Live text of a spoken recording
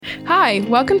Hi,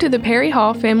 welcome to the Perry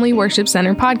Hall Family Worship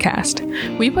Center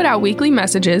podcast. We put out weekly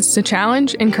messages to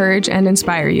challenge, encourage, and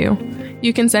inspire you.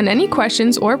 You can send any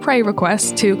questions or prayer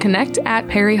requests to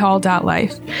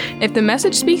connect@perryhall.life. If the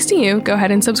message speaks to you, go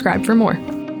ahead and subscribe for more.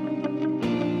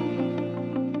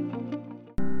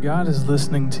 God is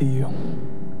listening to you.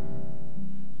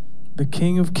 The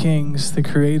King of Kings, the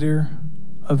creator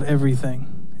of everything,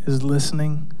 is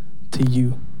listening to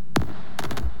you.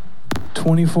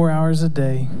 24 hours a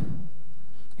day.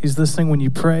 He's listening when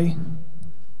you pray,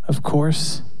 of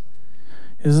course.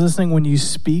 He's listening when you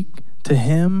speak to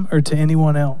him or to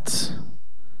anyone else.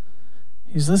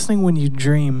 He's listening when you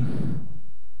dream.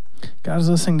 God is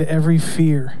listening to every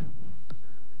fear,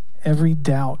 every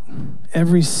doubt,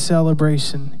 every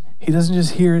celebration. He doesn't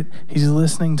just hear it, he's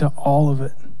listening to all of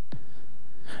it.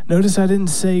 Notice I didn't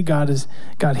say God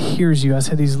hears you. I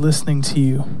said he's listening to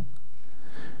you.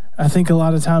 I think a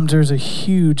lot of times there's a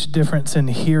huge difference in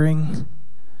hearing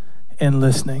and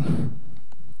listening.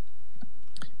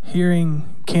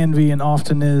 Hearing can be and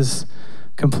often is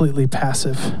completely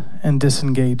passive and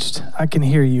disengaged. I can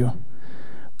hear you,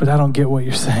 but I don't get what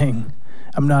you're saying.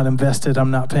 I'm not invested.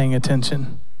 I'm not paying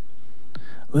attention.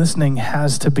 Listening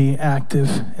has to be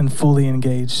active and fully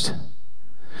engaged.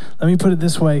 Let me put it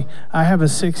this way. I have a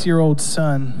 6-year-old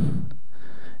son,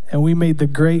 and we made the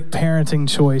great parenting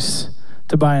choice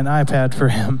to buy an iPad for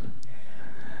him.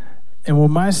 And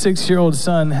when my 6-year-old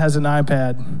son has an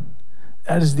iPad,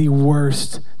 that is the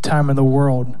worst time in the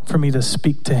world for me to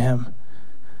speak to him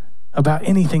about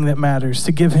anything that matters,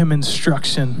 to give him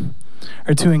instruction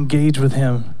or to engage with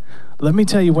him. Let me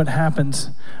tell you what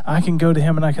happens. I can go to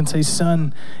him and I can say,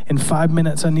 son, in 5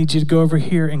 minutes, I need you to go over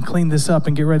here and clean this up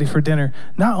and get ready for dinner.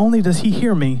 Not only does he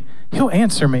hear me, he'll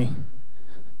answer me.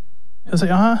 He'll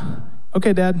say,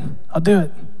 okay, Dad, I'll do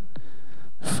it.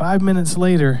 5 minutes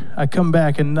later, I come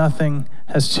back and nothing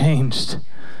has changed.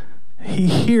 He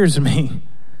hears me.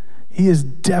 He is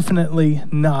definitely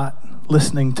not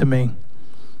listening to me.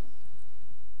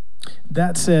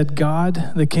 That said,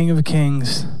 God, the King of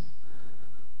Kings,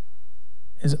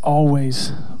 is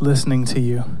always listening to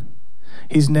you.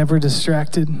 He's never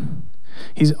distracted.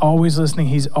 He's always listening.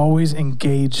 He's always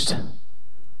engaged.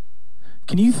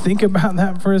 Can you think about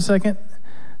that for a second?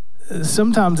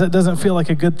 Sometimes that doesn't feel like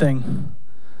a good thing.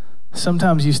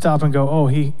 Sometimes you stop and go, oh,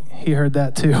 he heard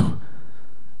that too.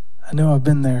 I know I've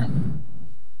been there.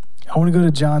 I want to go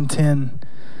to John 10,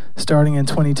 starting in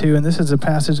 22. And this is a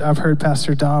passage I've heard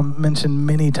Pastor Dom mention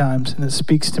many times, and it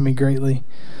speaks to me greatly.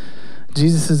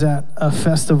 Jesus is at a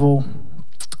festival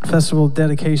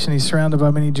dedication. He's surrounded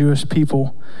by many Jewish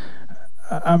people.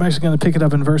 I'm actually going to pick it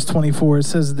up in verse 24. It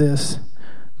says this: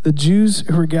 the Jews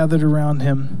who were gathered around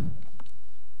him,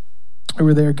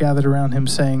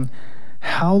 saying,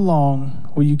 how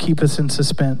long will you keep us in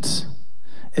suspense?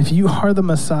 If you are the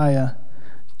Messiah,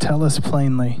 tell us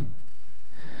plainly.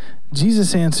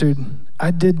 Jesus answered,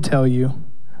 I did tell you,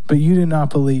 but you do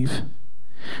not believe.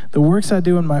 The works I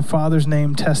do in my Father's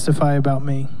name testify about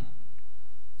me.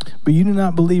 But you do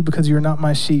not believe because you are not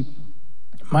my sheep.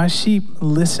 My sheep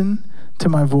listen to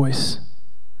my voice.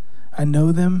 I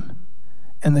know them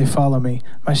and they follow me.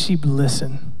 My sheep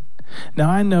listen. Now,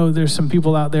 I know there's some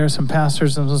people out there, some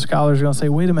pastors and some scholars are going to say,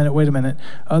 wait a minute.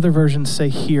 Other versions say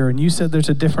hear. And you said there's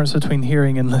a difference between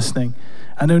hearing and listening.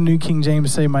 I know New King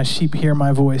James say, my sheep hear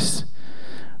my voice.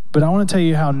 But I want to tell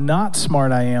you how not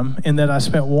smart I am in that I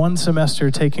spent 1 semester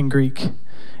taking Greek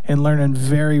and learning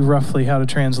very roughly how to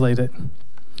translate it.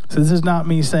 So this is not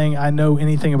me saying I know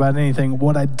anything about anything.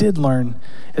 What I did learn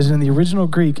is in the original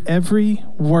Greek, every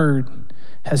word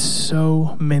has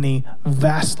so many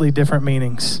vastly different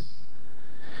meanings.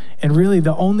 And really,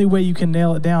 the only way you can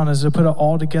nail it down is to put it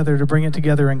all together, to bring it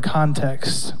together in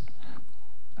context.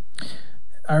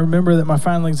 I remember that my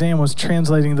final exam was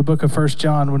translating the book of 1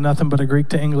 John with nothing but a Greek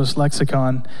to English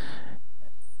lexicon.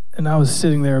 And I was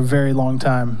sitting there a very long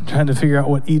time trying to figure out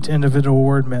what each individual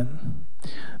word meant.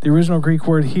 The original Greek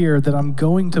word here that I'm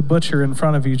going to butcher in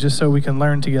front of you just so we can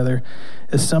learn together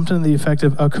is something to the effect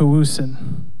of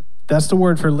akousin. That's the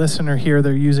word for listener here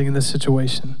they're using in this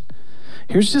situation.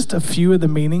 Here's just a few of the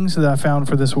meanings that I found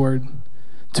for this word.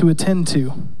 To attend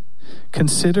to,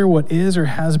 consider what is or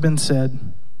has been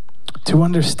said, to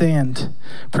understand,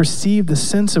 perceive the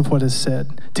sense of what is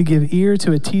said, to give ear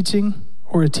to a teaching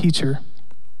or a teacher,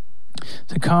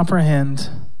 to comprehend,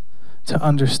 to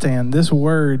understand. This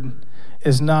word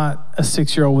is not a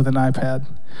 6-year-old with an iPad.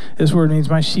 This word means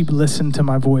my sheep listen to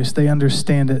my voice. They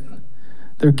understand it.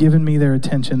 They're giving me their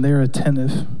attention. They're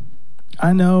attentive.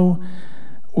 I know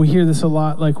we hear this a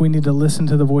lot, like we need to listen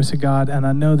to the voice of God, and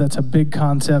I know that's a big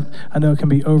concept. I know it can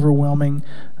be overwhelming.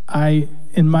 I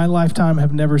in my lifetime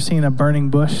have never seen a burning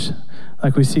bush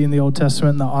like we see in the Old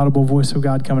Testament, and the audible voice of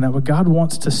God coming out. But God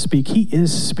wants to speak. He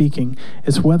is speaking.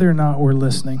 It's whether or not we're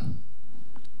listening.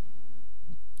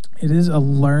 It is a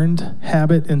learned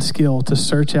habit and skill to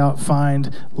search out,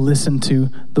 find, listen to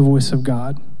the voice of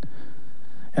God.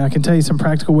 And I can tell you some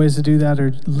practical ways to do that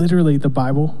are literally the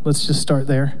Bible. Let's just start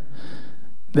there.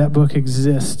 That book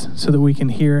exists so that we can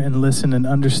hear and listen and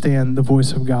understand the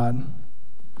voice of God.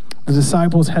 The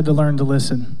disciples had to learn to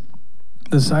listen.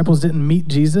 The disciples didn't meet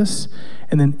Jesus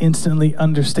and then instantly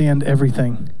understand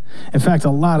everything. In fact, a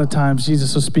lot of times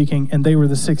Jesus was speaking and they were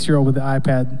the 6-year-old with the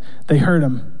iPad. They heard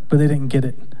him, but they didn't get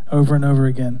it over and over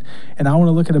again. And I want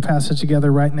to look at a passage together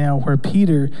right now where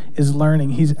Peter is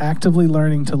learning. He's actively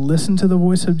learning to listen to the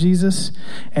voice of Jesus,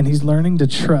 and he's learning to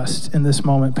trust in this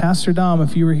moment. Pastor Dom,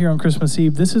 if you were here on Christmas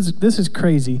Eve, this is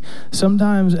crazy.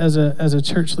 Sometimes as a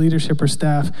church leadership or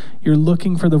staff, you're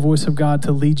looking for the voice of God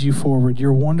to lead you forward.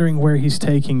 You're wondering where he's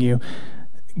taking you.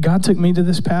 God took me to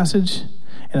this passage,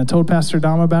 and I told Pastor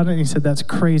Dom about it, and he said, that's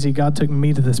crazy. God took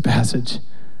me to this passage.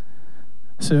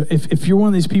 So if you're one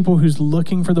of these people who's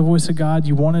looking for the voice of God,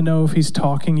 you want to know if he's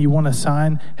talking, you want a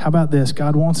sign, how about this?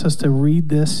 God wants us to read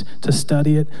this, to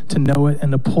study it, to know it,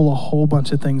 and to pull a whole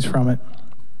bunch of things from it.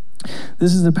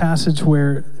 This is the passage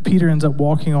where Peter ends up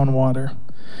walking on water.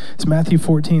 It's Matthew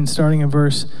 14, starting in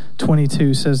verse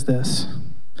 22, says this.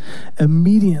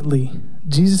 Immediately,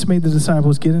 Jesus made the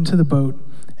disciples get into the boat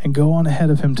and go on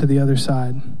ahead of him to the other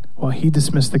side, while he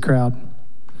dismissed the crowd.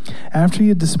 After he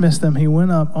had dismissed them, he went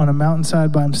up on a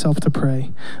mountainside by himself to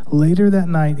pray. Later that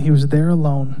night, he was there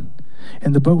alone,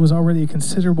 and the boat was already a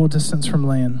considerable distance from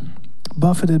land,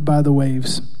 buffeted by the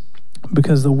waves,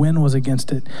 because the wind was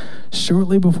against it.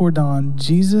 Shortly before dawn,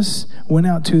 Jesus went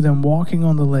out to them walking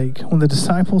on the lake. When the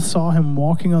disciples saw him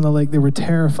walking on the lake, they were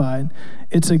terrified.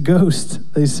 It's a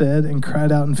ghost, they said, and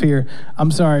cried out in fear.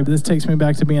 I'm sorry, but this takes me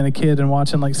back to being a kid and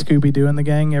watching like Scooby-Doo and the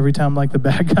gang every time like the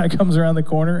bad guy comes around the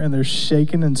corner and they're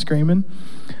shaking and screaming.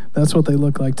 That's what they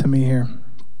look like to me here.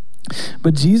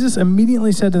 But Jesus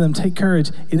immediately said to them, take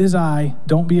courage. It is I.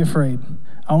 Don't be afraid.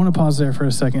 I want to pause there for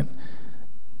a second.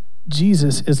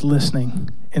 Jesus is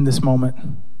listening in this moment.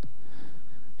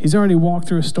 He's already walked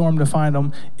through a storm to find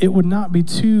them. It would not be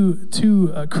too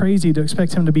crazy to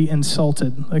expect him to be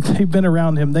insulted. Like they've been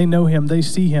around him, they know him, they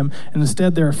see him, and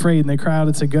instead they're afraid and they cry out,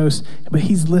 it's a ghost. But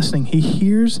he's listening. He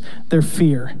hears their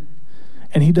fear.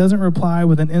 And he doesn't reply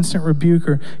with an instant rebuke,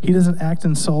 or he doesn't act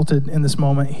insulted in this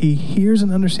moment. He hears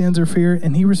and understands their fear,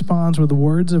 and he responds with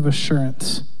words of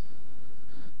assurance.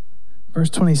 Verse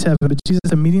 27, but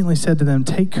Jesus immediately said to them,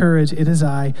 take courage, it is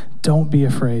I, don't be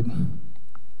afraid.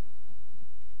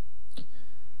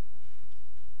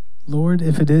 Lord,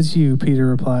 if it is you, Peter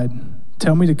replied,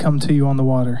 tell me to come to you on the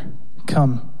water.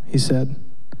 Come, he said.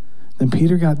 Then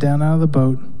Peter got down out of the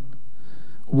boat,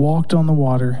 walked on the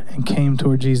water, and came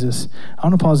toward Jesus. I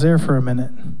want to pause there for a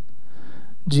minute.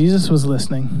 Jesus was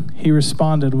listening. He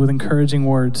responded with encouraging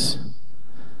words.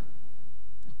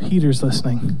 Peter's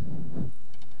listening.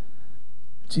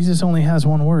 Jesus only has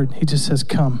one word. He just says,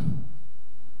 come.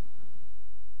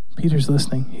 Peter's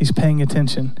listening. He's paying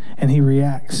attention, and he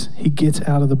reacts. He gets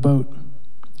out of the boat.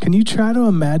 Can you try to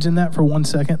imagine that for 1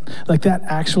 second? Like that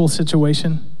actual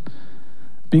situation,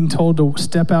 being told to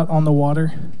step out on the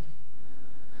water.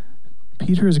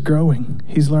 Peter is growing.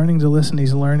 He's learning to listen.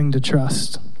 He's learning to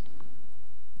trust.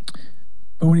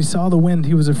 But when he saw the wind,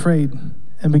 he was afraid,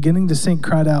 and beginning to sink,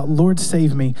 cried out, Lord,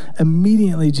 save me.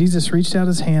 Immediately, Jesus reached out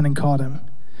his hand and caught him.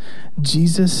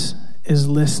 Jesus is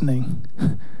listening.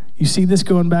 You see this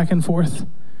going back and forth?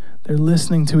 They're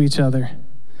listening to each other.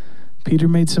 Peter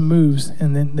made some moves,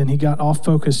 and then he got off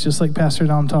focus, just like Pastor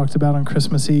Dom talked about on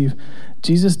Christmas Eve.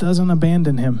 Jesus doesn't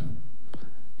abandon him.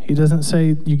 He doesn't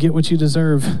say, you get what you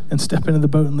deserve, and step into the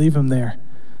boat and leave him there.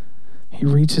 He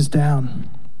reaches down,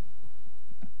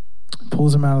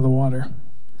 pulls him out of the water.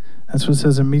 That's what it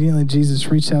says. Immediately Jesus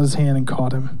reached out his hand and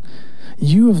caught him.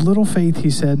 You of little faith,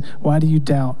 he said, why do you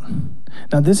doubt?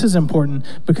 Now this is important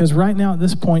because right now at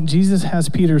this point, Jesus has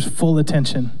Peter's full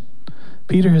attention.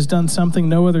 Peter has done something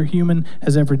no other human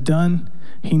has ever done.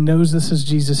 He knows this is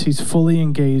Jesus. He's fully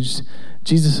engaged.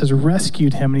 Jesus has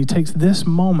rescued him, and he takes this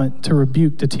moment to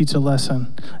rebuke, to teach a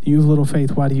lesson. You of little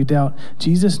faith, why do you doubt?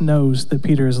 Jesus knows that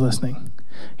Peter is listening.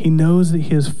 He knows that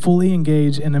he is fully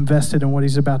engaged and invested in what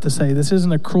he's about to say. This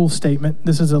isn't a cruel statement.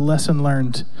 This is a lesson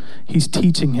learned. He's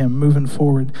teaching him moving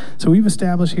forward. So we've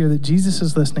established here that Jesus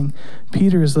is listening.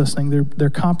 Peter is listening. They're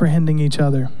comprehending each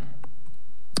other.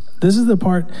 This is the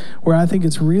part where I think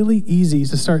it's really easy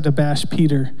to start to bash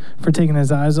Peter for taking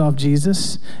his eyes off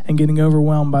Jesus and getting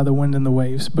overwhelmed by the wind and the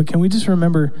waves. But can we just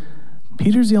remember,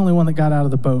 Peter's the only one that got out of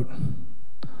the boat.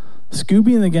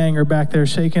 Scooby and the gang are back there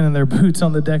shaking in their boots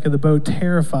on the deck of the boat,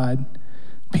 terrified.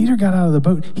 Peter got out of the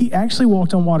boat. He actually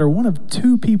walked on water, one of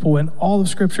two people in all of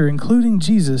Scripture, including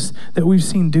Jesus, that we've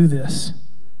seen do this.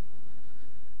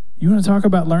 You want to talk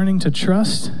about learning to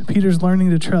trust? Peter's learning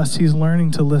to trust. He's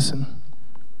learning to listen.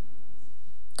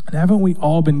 And haven't we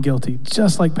all been guilty,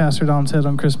 just like Pastor Dom said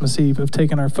on Christmas Eve, of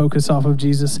taking our focus off of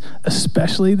Jesus,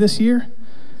 especially this year?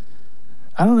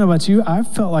 I don't know about you. I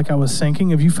felt like I was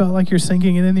sinking. Have you felt like you're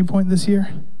sinking at any point this year?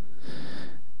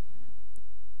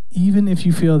 Even if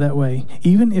you feel that way,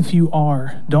 even if you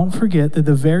are, don't forget that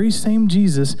the very same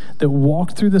Jesus that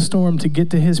walked through the storm to get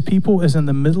to his people is in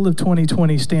the middle of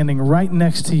 2020 standing right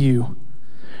next to you.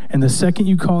 And the second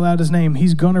you call out his name,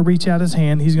 he's going to reach out his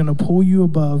hand. He's going to pull you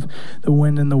above the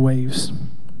wind and the waves.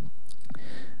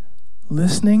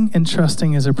 Listening and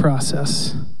trusting is a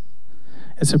process.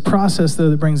 It's a process, though,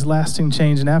 that brings lasting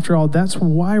change. And after all, that's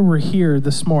why we're here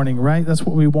this morning, right? That's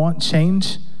what we want,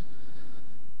 change.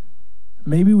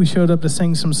 Maybe we showed up to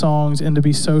sing some songs and to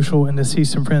be social and to see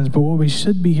some friends, but what we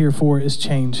should be here for is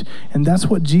change. And that's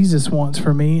what Jesus wants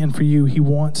for me and for you. He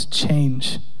wants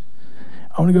change.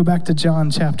 I want to go back to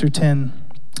John chapter 10,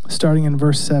 starting in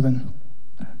verse 7.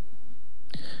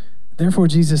 Therefore,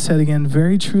 Jesus said again,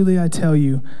 "Very truly I tell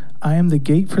you, I am the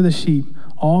gate for the sheep.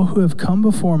 All who have come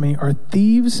before me are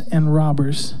thieves and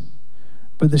robbers,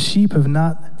 but the sheep have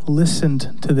not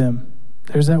listened to them."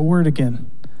 There's that word again.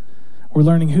 We're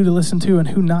learning who to listen to and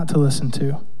who not to listen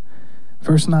to.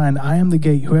 Verse 9, "I am the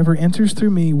gate. Whoever enters through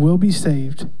me will be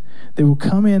saved. They will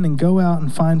come in and go out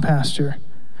and find pasture.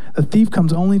 The thief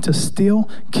comes only to steal,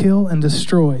 kill, and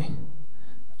destroy.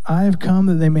 I have come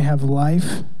that they may have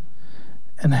life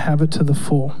and have it to the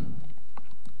full."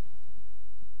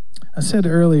 I said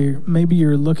earlier, maybe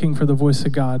you're looking for the voice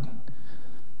of God.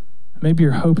 Maybe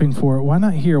you're hoping for it. Why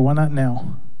not here? Why not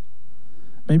now?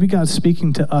 Maybe God's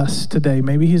speaking to us today.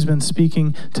 Maybe he's been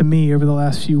speaking to me over the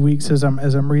last few weeks as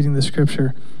I'm reading the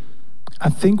scripture. I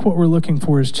think what we're looking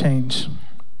for is change.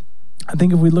 I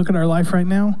think if we look at our life right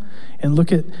now and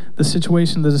look at the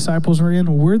situation the disciples were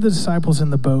in, we're the disciples in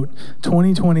the boat.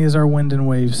 2020 is our wind and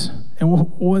waves. And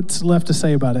what's left to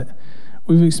say about it?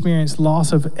 We've experienced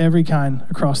loss of every kind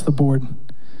across the board.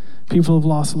 People have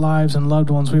lost lives and loved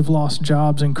ones. We've lost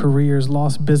jobs and careers,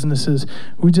 lost businesses.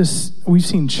 We've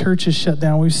seen churches shut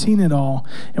down. We've seen it all.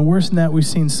 And worse than that, we've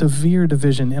seen severe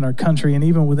division in our country and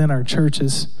even within our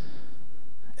churches.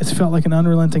 It's felt like an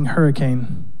unrelenting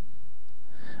hurricane.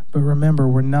 But remember,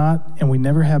 we're not and we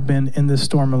never have been in this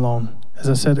storm alone. As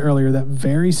I said earlier, that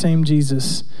very same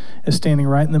Jesus is standing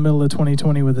right in the middle of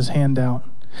 2020 with his hand out.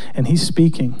 And he's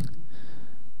speaking.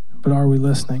 But are we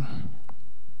listening?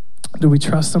 Do we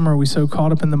trust him, or are we so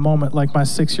caught up in the moment, like my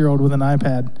 6-year-old with an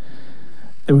iPad,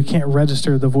 that we can't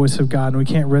register the voice of God and we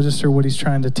can't register what he's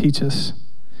trying to teach us?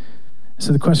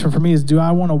 So the question for me is, do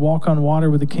I want to walk on water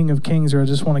with the King of Kings, or I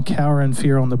just want to cower in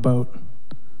fear on the boat?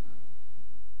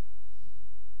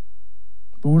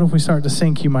 But what if we start to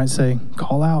sink, you might say?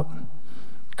 Call out.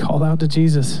 Call out to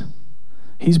Jesus.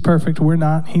 He's perfect. We're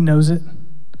not. He knows it.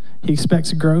 He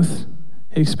expects growth.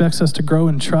 He expects us to grow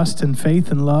in trust and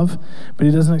faith and love, but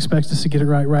he doesn't expect us to get it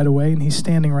right away, and he's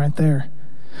standing right there.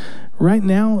 Right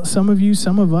now, some of you,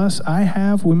 some of us,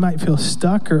 we might feel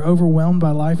stuck or overwhelmed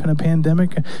by life in a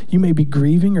pandemic. You may be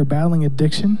grieving or battling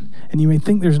addiction, and you may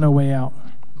think there's no way out.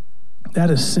 That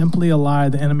is simply a lie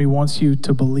the enemy wants you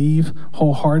to believe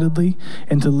wholeheartedly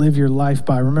and to live your life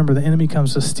by. Remember, the enemy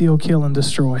comes to steal, kill, and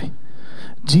destroy.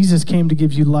 Jesus came to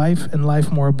give you life and life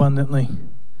more abundantly.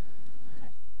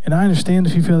 And I understand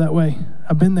if you feel that way.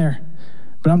 I've been there.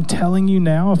 But I'm telling you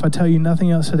now, if I tell you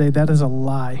nothing else today, that is a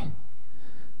lie.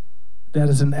 That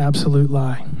is an absolute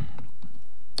lie.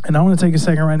 And I want to take a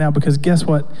second right now, because guess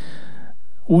what?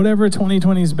 Whatever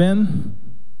 2020 has been,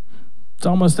 it's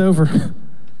almost over.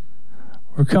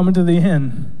 We're coming to the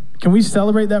end. Can we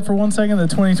celebrate that for 1 second,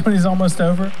 that 2020 is almost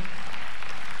over?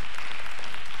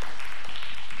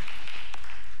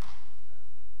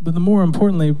 But more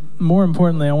importantly,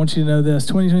 I want you to know this.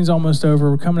 2020 is almost over.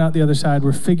 We're coming out the other side.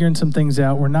 We're figuring some things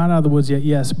out. We're not out of the woods yet,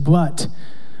 yes. But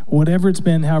whatever it's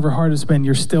been, however hard it's been,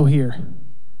 you're still here.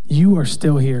 You are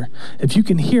still here. If you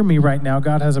can hear me right now,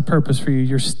 God has a purpose for you.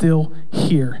 You're still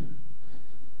here.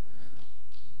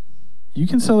 You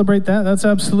can celebrate that. That's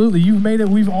absolutely. You've made it.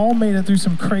 We've all made it through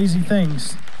some crazy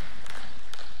things.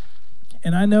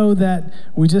 And I know that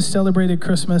we just celebrated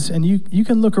Christmas, and you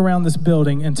can look around this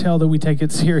building and tell that we take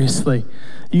it seriously.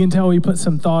 You can tell we put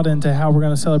some thought into how we're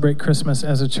going to celebrate Christmas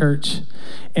as a church.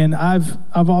 And I've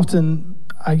often,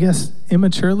 I guess,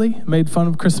 immaturely made fun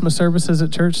of Christmas services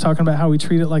at church, talking about how we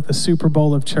treat it like the Super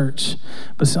Bowl of church.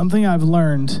 But something I've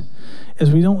learned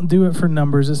is we don't do it for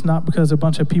numbers. It's not because a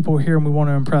bunch of people are here and we want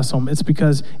to impress them. It's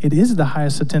because it is the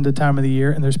highest attended time of the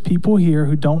year, and there's people here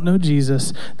who don't know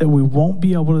Jesus that we won't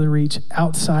be able to reach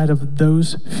outside of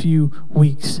those few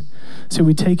weeks. So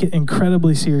we take it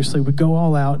incredibly seriously. We go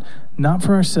all out, not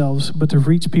for ourselves, but to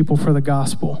reach people for the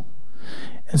gospel.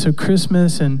 And so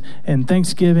Christmas and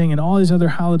Thanksgiving and all these other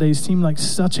holidays seem like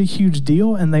such a huge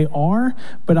deal, and they are,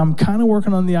 but I'm kind of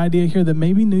working on the idea here that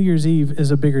maybe New Year's Eve is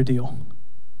a bigger deal.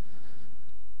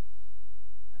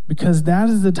 Because that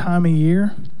is the time of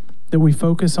year that we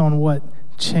focus on what?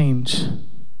 Change.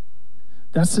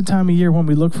 That's the time of year when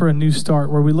we look for a new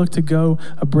start, where we look to go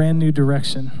a brand new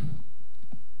direction.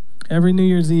 Every New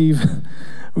Year's Eve,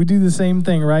 we do the same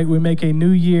thing, right? We make a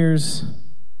New Year's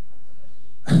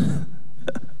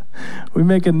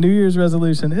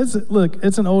resolution.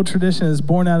 It's an old tradition. It's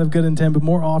born out of good intent, but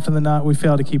more often than not, we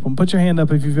fail to keep them. Put your hand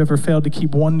up if you've ever failed to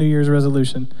keep one New Year's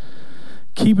resolution.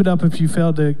 Keep it up if you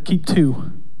failed to keep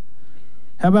 2.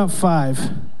 How about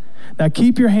 5? Now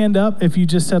keep your hand up if you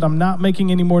just said, I'm not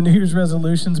making any more New Year's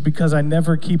resolutions because I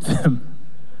never keep them.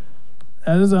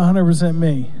 That is 100%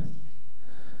 me.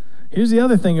 Here's the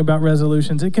other thing about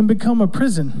resolutions. It can become a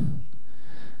prison.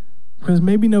 Because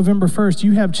maybe November 1st,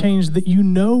 you have change that you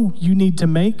know you need to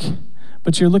make,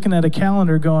 but you're looking at a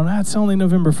calendar going, it's only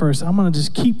November 1st. I'm going to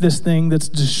just keep this thing that's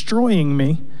destroying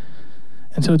me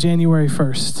until January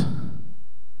 1st.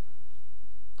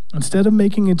 Instead of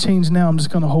making a change now, I'm just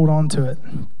going to hold on to it.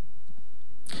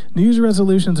 New Year's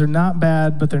resolutions are not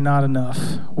bad, but they're not enough.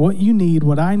 What you need,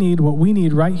 what I need, what we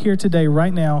need right here today,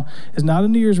 right now, is not a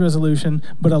New Year's resolution,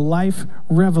 but a life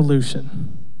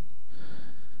revolution.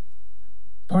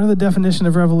 Part of the definition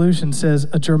of revolution says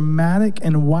a dramatic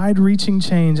and wide-reaching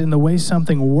change in the way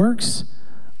something works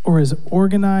or is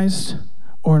organized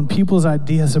or in people's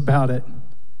ideas about it.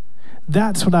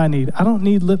 That's what I need. I don't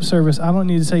need lip service. I don't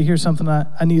need to say, here's something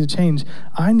I need to change.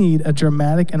 I need a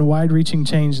dramatic and wide-reaching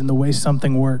change in the way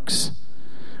something works.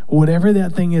 Whatever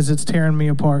that thing is that's tearing me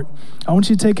apart. I want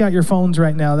you to take out your phones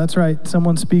right now. That's right.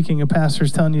 Someone's speaking. A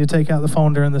pastor's telling you to take out the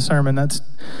phone during the sermon. That's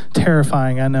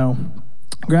terrifying, I know.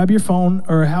 Grab your phone,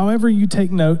 or however you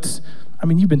take notes. I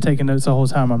mean, you've been taking notes the whole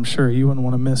time, I'm sure. You wouldn't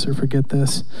want to miss or forget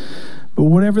this. But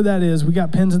whatever that is, we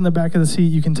got pens in the back of the seat.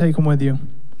 You can take them with you.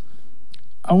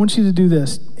 I want you to do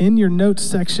this. In your notes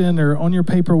section or on your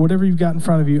paper, whatever you've got in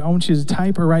front of you, I want you to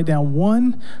type or write down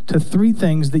 1 to 3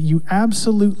 things that you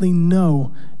absolutely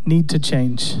know need to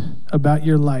change about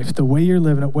your life, the way you're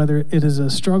living it, whether it is a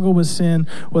struggle with sin,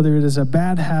 whether it is a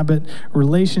bad habit,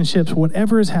 relationships,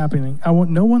 whatever is happening. I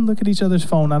want no one look at each other's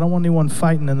phone. I don't want anyone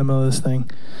fighting in the middle of this thing.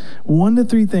 1 to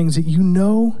 3 things that you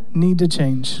know need to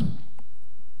change.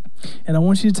 And I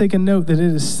want you to take a note that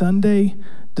it is Sunday,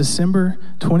 December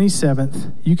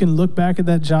 27th. You can look back at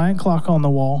that giant clock on the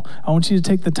wall. I want you to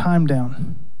take the time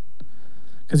down.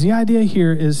 Because the idea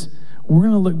here is we're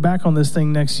going to look back on this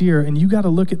thing next year, and you got to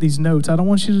look at these notes. I don't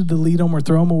want you to delete them or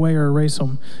throw them away or erase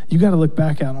them. You got to look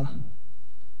back at them.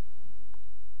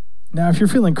 Now, if you're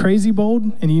feeling crazy bold,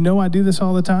 and you know I do this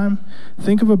all the time,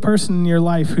 think of a person in your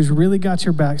life who's really got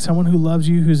your back, someone who loves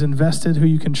you, who's invested, who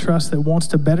you can trust, that wants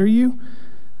to better you.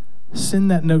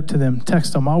 Send that note to them.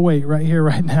 Text them. I'll wait right here,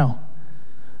 right now.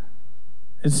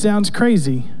 It sounds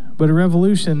crazy, but a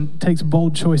revolution takes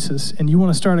bold choices. And you want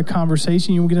to start a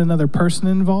conversation, you want to get another person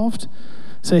involved,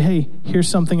 say, hey, here's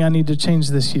something I need to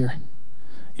change this year.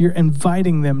 You're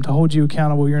inviting them to hold you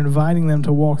accountable. You're inviting them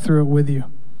to walk through it with you.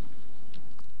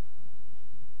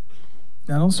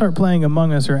 Now, don't start playing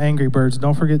Among Us or Angry Birds.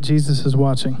 Don't forget Jesus is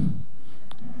watching.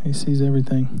 He sees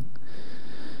everything.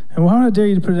 And why would I dare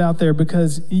you to put it out there?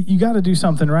 Because you got to do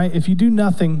something, right? If you do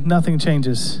nothing, nothing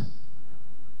changes.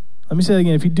 Let me say it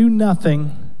again. If you do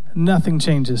nothing, nothing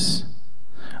changes.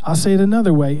 I'll say it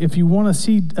another way. If you want to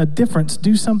see a difference,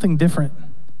 do something different.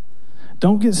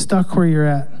 Don't get stuck where you're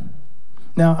at.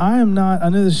 Now, I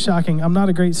know this is shocking, I'm not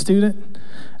a great student.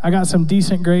 I got some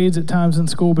decent grades at times in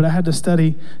school, but I had to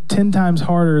study 10 times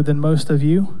harder than most of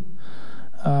you.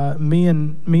 Me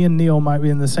and Neil might be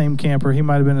in the same camp, or he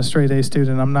might have been a straight A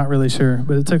student. I'm not really sure,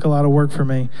 but it took a lot of work for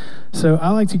me. So I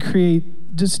like to create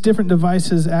just different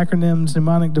devices, acronyms,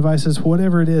 mnemonic devices,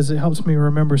 whatever it is. It helps me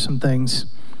remember some things.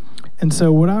 And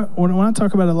so when I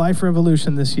talk about a life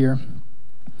revolution this year,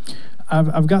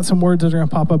 I've got some words that are going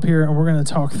to pop up here, and we're going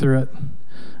to talk through it.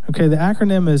 Okay, the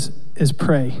acronym is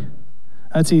PRAY.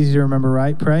 That's easy to remember,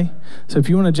 right? Pray. So if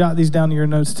you want to jot these down in your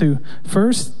notes too.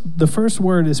 The first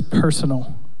word is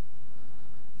personal.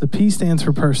 The P stands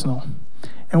for personal.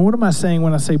 And what am I saying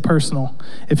when I say personal?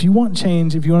 If you want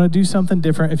change, if you want to do something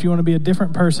different, if you want to be a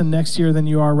different person next year than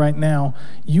you are right now,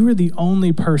 you are the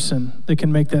only person that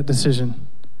can make that decision.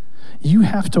 You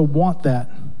have to want that.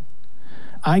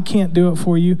 I can't do it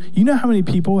for you. You know how many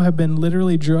people have been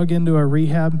literally drug into a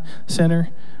rehab center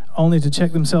only to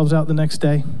check themselves out the next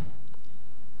day?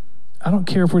 I don't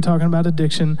care if we're talking about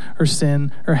addiction or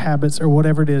sin or habits or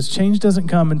whatever it is. Change doesn't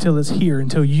come until it's here,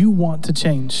 until you want to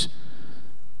change.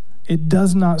 It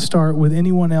does not start with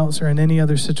anyone else or in any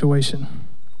other situation.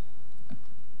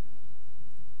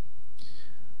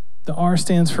 The R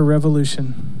stands for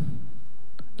revolution.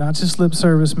 Not just lip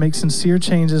service. Make sincere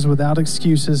changes without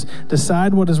excuses.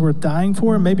 Decide what is worth dying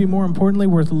for, and maybe more importantly,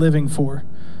 worth living for.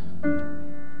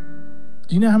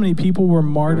 Do you know how many people were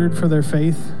martyred for their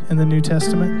faith in the New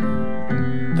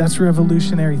Testament? That's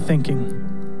revolutionary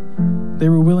thinking. They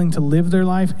were willing to live their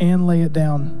life and lay it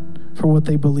down for what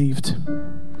they believed.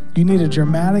 You need a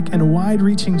dramatic and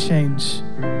wide-reaching change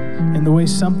in the way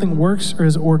something works or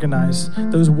is organized.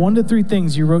 Those 1 to 3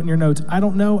 things you wrote in your notes, I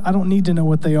don't know, I don't need to know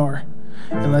what they are.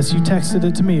 Unless you texted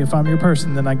it to me. If I'm your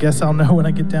person, then I guess I'll know when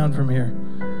I get down from here.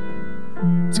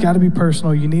 It's got to be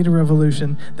personal. You need a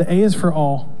revolution. The A is for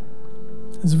all.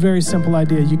 It's a very simple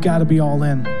idea. You got to be all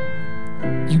in.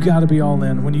 You got to be all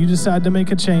in. When you decide to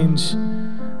make a change,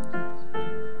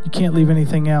 you can't leave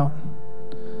anything out.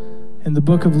 In the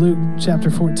book of Luke, chapter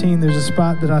 14, there's a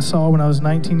spot that I saw when I was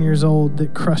 19 years old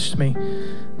that crushed me.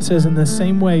 It says, in the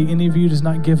same way, any of you does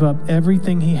not give up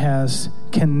everything he has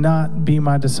cannot be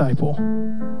my disciple.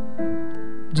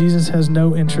 Jesus has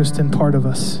no interest in part of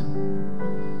us.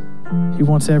 He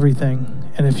wants everything.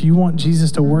 And if you want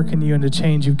Jesus to work in you and to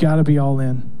change, you've got to be all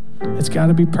in. It's got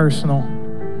to be personal.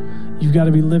 You've got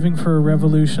to be living for a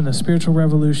revolution, a spiritual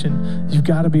revolution. You've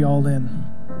got to be all in.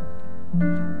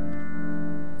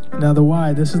 Now the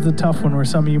why, this is the tough one where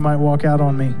some of you might walk out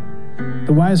on me.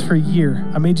 The why is for a year.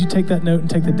 I made you take that note and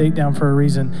take the date down for a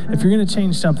reason. If you're going to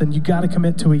change something, you got to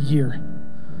commit to a year.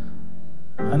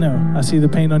 I know. I see the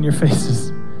pain on your faces.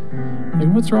 Hey,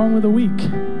 what's wrong with a week?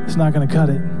 It's not going to cut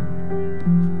it.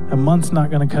 A month's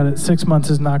not going to cut it. 6 months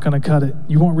is not going to cut it.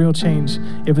 You want real change.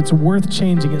 If it's worth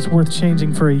changing, it's worth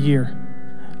changing for a year.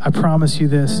 I promise you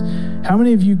this. How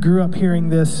many of you grew up hearing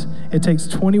this? It takes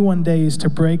 21 days to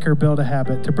break or build a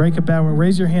habit, to break a bad one.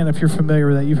 Raise your hand if you're familiar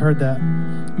with that. You've heard that.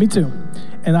 Me too.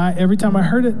 And every time I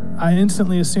heard it, I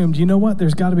instantly assumed, you know what?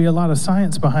 There's got to be a lot of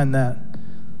science behind that.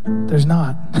 There's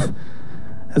not.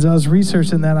 As I was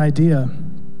researching that idea,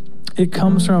 it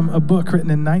comes from a book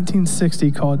written in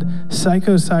 1960 called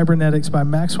Psycho-Cybernetics by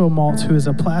Maxwell Maltz, who is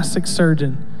a plastic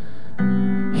surgeon.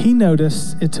 He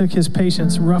noticed it took his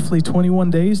patients roughly 21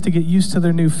 days to get used to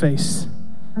their new face.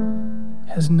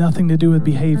 It has nothing to do with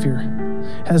behavior.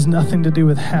 It has nothing to do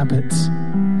with habits.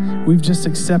 We've just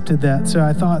accepted that. So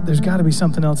I thought there's got to be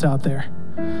something else out there.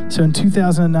 So in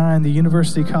 2009, the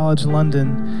University College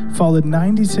London followed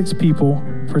 96 people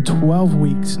for 12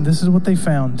 weeks. And this is what they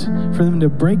found. For them to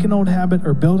break an old habit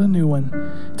or build a new one,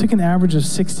 it took an average of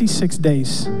 66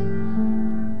 days.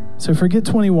 So forget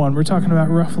 21, we're talking about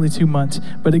roughly 2 months,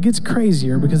 but it gets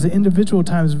crazier because the individual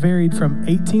times varied from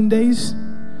 18 days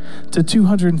to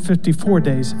 254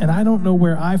 days. And I don't know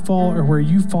where I fall or where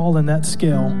you fall in that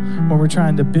scale when we're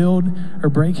trying to build or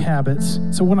break habits.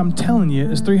 So what I'm telling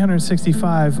you is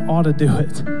 365 ought to do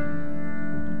it.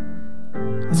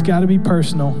 It's got to be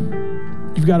personal.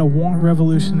 You've got to want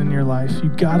revolution in your life.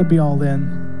 You've got to be all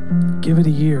in. Give it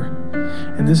a year.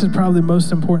 And this is probably the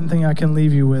most important thing I can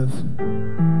leave you with.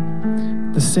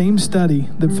 The same study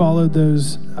that followed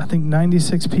those,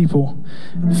 96 people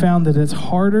found that it's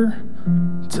harder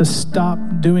to stop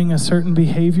doing a certain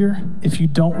behavior if you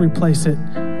don't replace it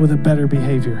with a better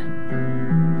behavior.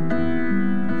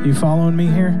 You following me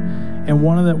here? And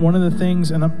one of the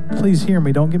things, and please hear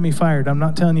me, don't get me fired. I'm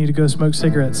not telling you to go smoke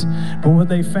cigarettes. But what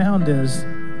they found is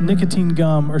nicotine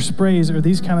gum or sprays or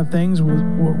these kind of things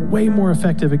were way more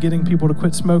effective at getting people to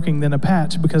quit smoking than a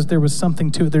patch because there was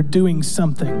something to it. They're doing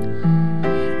something.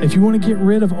 If you want to get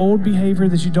rid of old behavior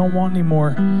that you don't want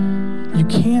anymore, you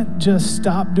can't just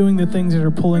stop doing the things that are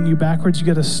pulling you backwards. You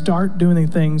got to start doing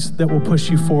the things that will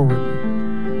push you forward.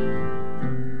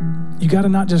 You got to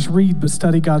not just read, but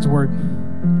study God's word.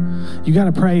 You got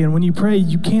to pray. And when you pray,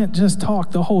 you can't just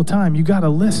talk the whole time. You got to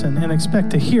listen and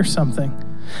expect to hear something.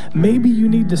 Maybe you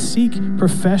need to seek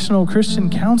professional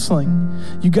Christian counseling.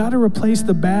 You got to replace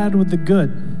the bad with the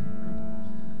good.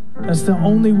 That's the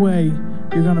only way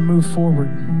you're going to move forward.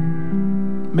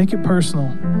 Make it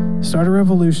personal. Start a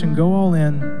revolution. Go all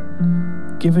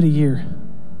in. Give it a year.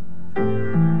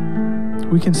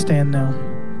 We can stand now.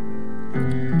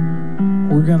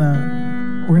 We're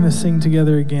gonna sing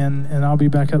together again, and I'll be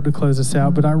back up to close this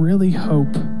out. But I really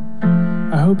hope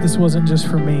I hope this wasn't just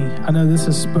for me. I know this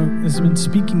has been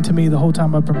speaking to me the whole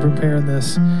time I've been preparing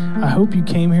this. I hope you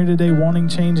came here today wanting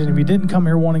change, and if you didn't come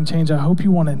here wanting change, I hope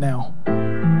you want it now.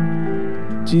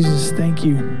 Jesus, thank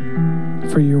you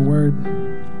for your word.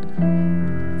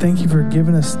 Thank you for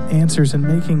giving us answers and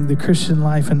making the Christian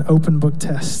life an open book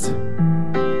test.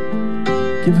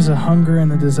 Give us a hunger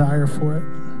and a desire for it.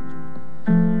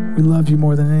 We love you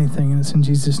more than anything, and it's in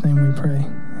Jesus' name we pray.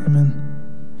 Amen.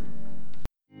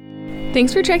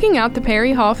 Thanks for checking out the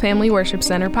Perry Hall Family Worship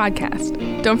Center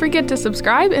podcast. Don't forget to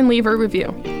subscribe and leave a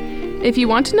review. If you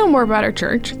want to know more about our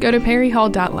church, go to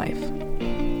perryhall.life.